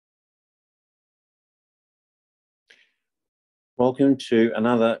Welcome to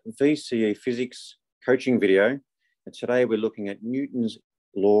another VCE Physics coaching video. And today we're looking at Newton's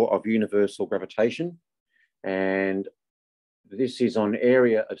law of universal gravitation. And this is on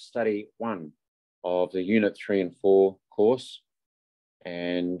area of study 1 of the Unit 3 and 4 course.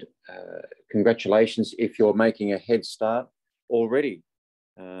 And congratulations if you're making a head start already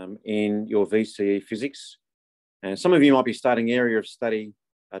in your VCE Physics. And some of you might be starting area of study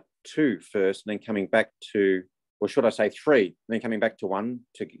 2 first and then coming back to, or should I say 3, and then coming back to 1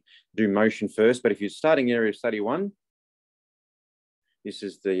 to do motion first. But if you're starting area of study 1, this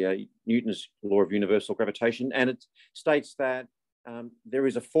is the Newton's law of universal gravitation, and it states that there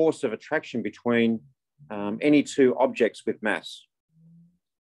is a force of attraction between any two objects with mass,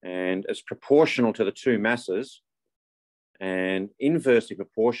 and it's proportional to the two masses and inversely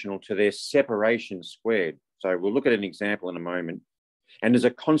proportional to their separation squared. So we'll look at an example in a moment. And there's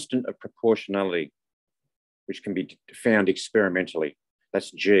a constant of proportionality, which can be found experimentally. That's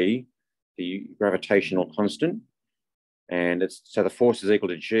G, the gravitational constant. And so the force is equal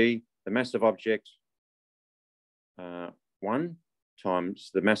to G, the mass of object 1 times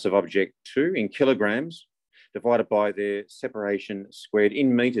the mass of object 2 in kilograms, divided by their separation squared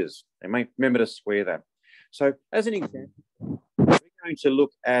in meters. And remember to square that. So as an example, we're going to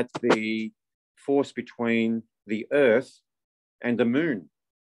look at the force between the Earth and the moon.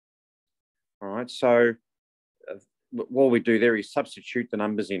 All right, so what we do there is substitute the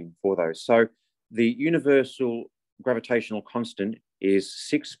numbers in for those. So the universal gravitational constant is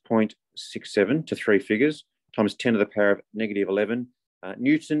 6.67 to 3 figures times 10 to the power of -11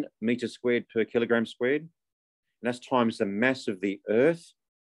 Newton meter squared per kilogram squared. And that's times the mass of the Earth,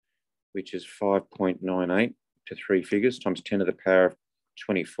 which is 5.98 to 3 figures times 10 to the power of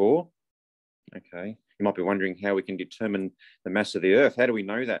 24. Okay, you might be wondering how we can determine the mass of the Earth. How do we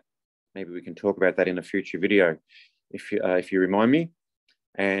know that? Maybe we can talk about that in a future video, if you remind me.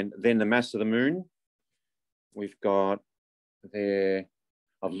 And then the mass of the moon, we've got there,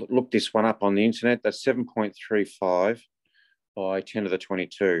 I've looked this one up on the internet, that's 7.35 by 10 to the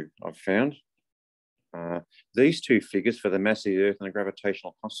 22, I've found. These two figures for the mass of the Earth and the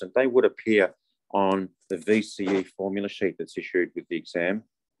gravitational constant, they would appear on the VCE formula sheet that's issued with the exam.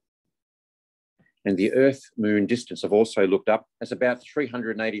 And the Earth-Moon distance I've also looked up. That's about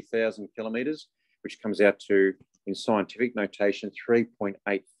 380,000 kilometres, which comes out to, in scientific notation,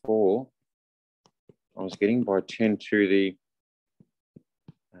 3.84. I was getting by 10 to the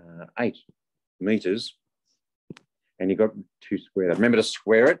 8 metres. And you've got to square that. Remember to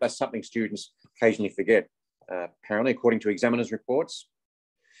square it. That's something students occasionally forget, apparently, according to examiners' reports.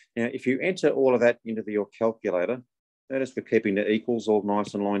 Now, if you enter all of that into your calculator, notice we're keeping the equals all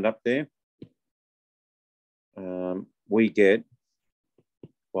nice and lined up there. We get,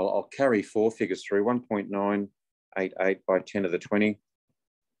 well, I'll carry 4 figures through, 1.988 by 10 to the 20.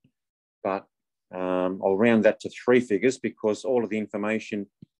 But I'll round that to 3 figures because all of the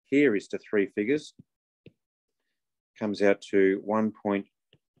information here is to 3 figures. Comes out to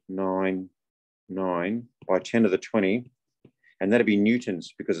 1.99 by 10 to the 20. And that'd be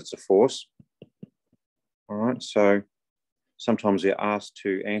newtons because it's a force. All right, so sometimes they're asked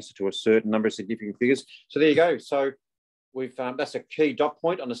to answer to a certain number of significant figures. So there you go. So we've that's a key dot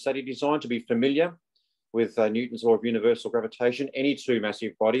point on the study design, to be familiar with Newton's law of universal gravitation. Any two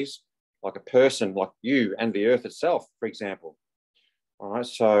massive bodies, like a person, like you and the Earth itself, for example. All right,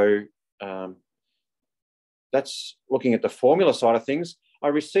 so that's looking at the formula side of things. I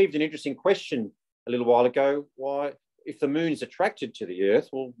received an interesting question a little while ago. Why, if the moon is attracted to the Earth,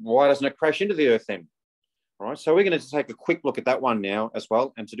 well, why doesn't it crash into the Earth then? All right, so we're going to take a quick look at that one now as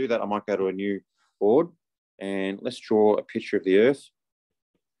well. And to do that, I might go to a new board and let's draw a picture of the Earth.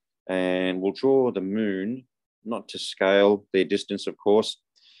 And we'll draw the moon, not to scale, their distance, of course.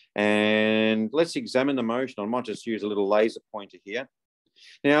 And let's examine the motion. I might just use a little laser pointer here.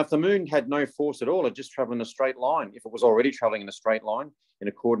 Now, if the moon had no force at all, it'd just travel in a straight line, if it was already traveling in a straight line in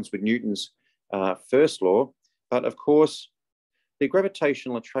accordance with Newton's first law. But of course, the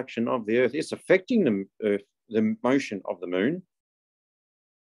gravitational attraction of the Earth is affecting the Earth, the motion of the moon,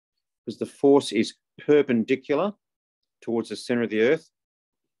 because the force is perpendicular towards the center of the Earth.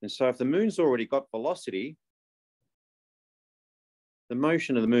 And so if the moon's already got velocity, the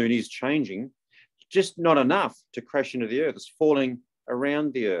motion of the moon is changing, just not enough to crash into the Earth. It's falling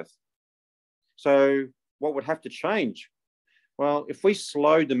around the Earth. So what would have to change? Well, if we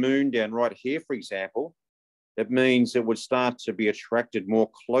slowed the moon down right here, for example, it means it would start to be attracted more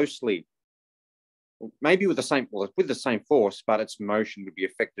closely, maybe with the same force, but its motion would be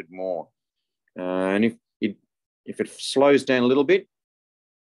affected more. And if it slows down a little bit,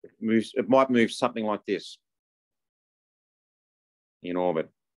 it might move something like this. in orbit.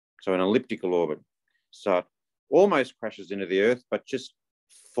 So an elliptical orbit. So it almost crashes into the Earth, but just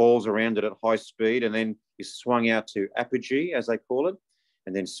falls around it at high speed and then is swung out to apogee, as they call it,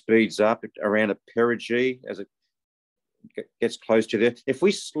 and then speeds up around a perigee as it gets close to the Earth. If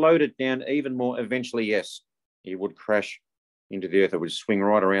we slowed it down even more, eventually, yes, it would crash into the Earth. It would swing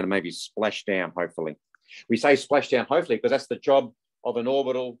right around and maybe splash down, hopefully. We say splash down, hopefully, because that's the job of an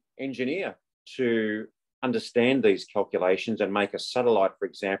orbital engineer, to understand these calculations and make a satellite, for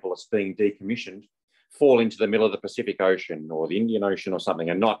example, that's being decommissioned, fall into the middle of the Pacific Ocean or the Indian Ocean or something,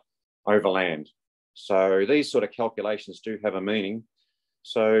 and not overland. So these sort of calculations do have a meaning.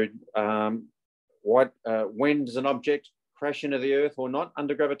 So when does an object crash into the Earth or not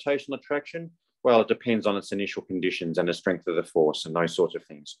under gravitational attraction? Well, it depends on its initial conditions and the strength of the force and those sorts of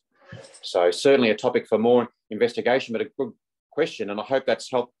things. So certainly a topic for more investigation, but a good question. And I hope that's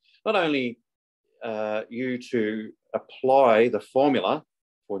helped not only you to apply the formula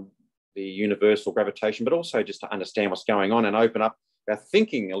for the universal gravitation, but also just to understand what's going on and open up our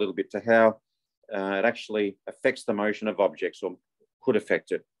thinking a little bit to how it actually affects the motion of objects, or could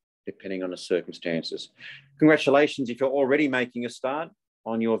affect it depending on the circumstances. Congratulations if you're already making a start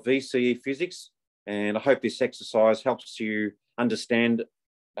on your VCE physics, and I hope this exercise helps you understand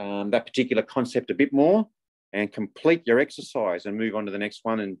that particular concept a bit more and complete your exercise and move on to the next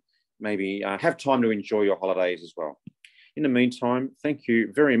one, and maybe have time to enjoy your holidays as well. In the meantime, thank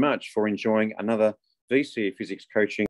you very much for enjoying another VCE physics coaching